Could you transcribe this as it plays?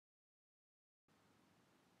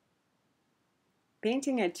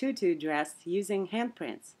Painting a tutu dress using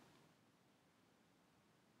handprints.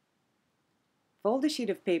 Fold a sheet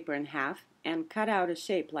of paper in half and cut out a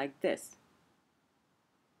shape like this.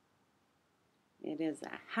 It is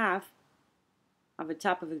a half of the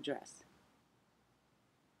top of the dress.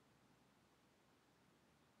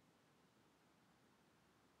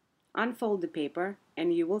 Unfold the paper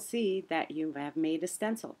and you will see that you have made a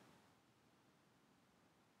stencil.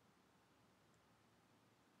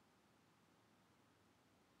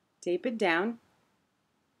 Tape it down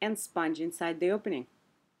and sponge inside the opening.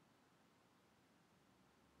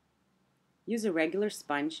 Use a regular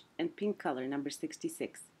sponge and pink color number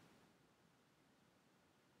 66.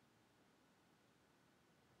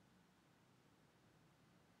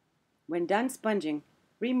 When done sponging,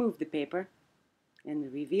 remove the paper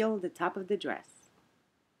and reveal the top of the dress.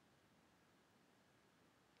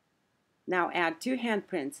 Now add 2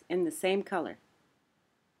 handprints in the same color.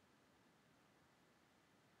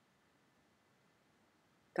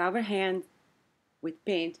 Cover hand with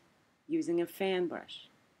paint using a fan brush.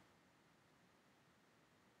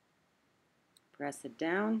 Press it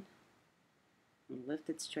down and lift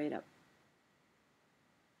it straight up.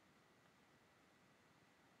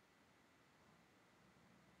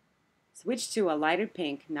 Switch to a lighter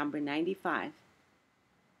pink, number 95.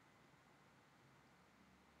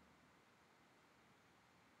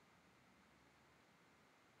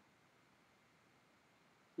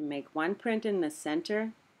 And make 1 print in the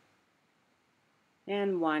center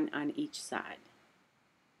and 1 on each side.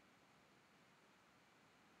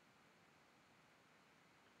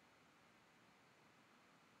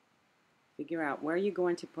 Figure out where you're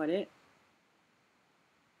going to put it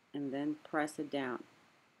and then press it down.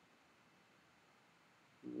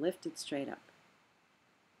 Lift it straight up.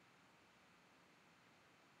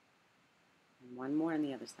 And 1 more on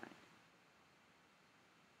the other side.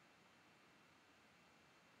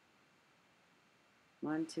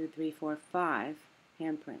 One, two, three, four, 5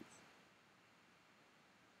 handprints.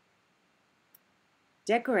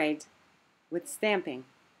 Decorate with stamping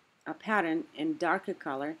a pattern in darker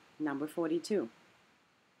color, number 42.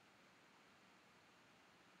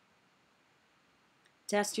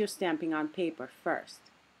 Test your stamping on paper first.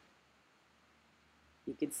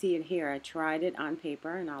 You can see it here. I tried it on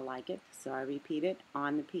paper and I like it, so I repeat it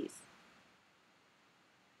on the piece.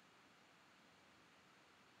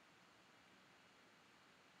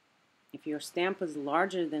 If your stamp is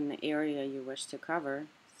larger than the area you wish to cover,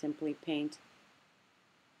 simply paint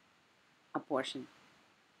a portion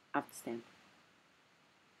of the stamp.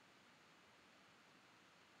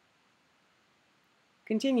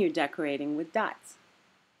 Continue decorating with dots.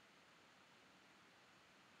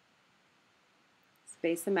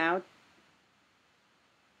 Space them out.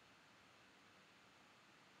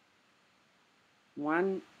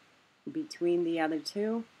 One between the other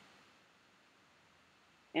two.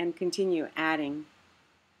 And continue adding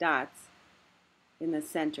dots in the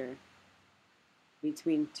center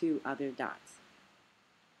between 2 other dots.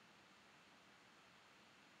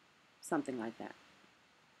 Something like that.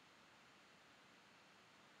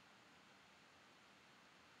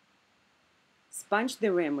 Sponge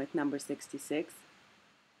the rim with number 66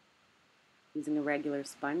 using a regular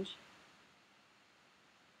sponge.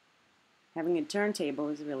 Having a turntable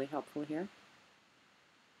is really helpful here.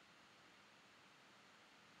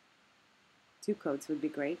 2 coats would be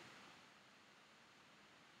great.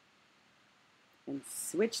 And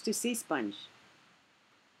switch to sea sponge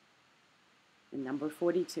in number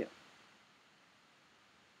 42.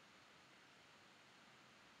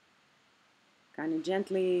 Kind of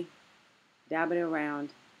gently dab it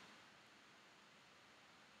around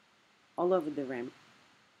all over the rim.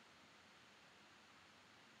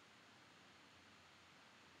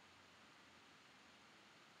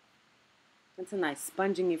 That's a nice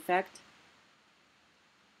sponging effect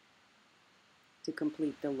to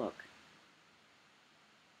complete the look.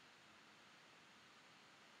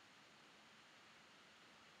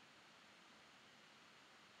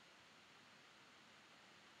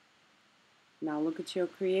 Now look at your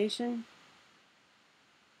creation.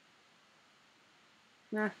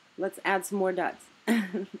 Now let's add some more dots.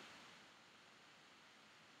 I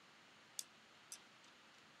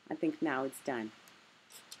think now it's done.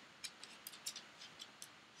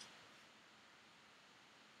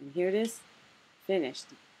 And here it is, finished.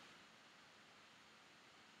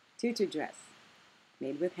 Tutu dress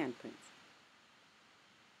made with handprints.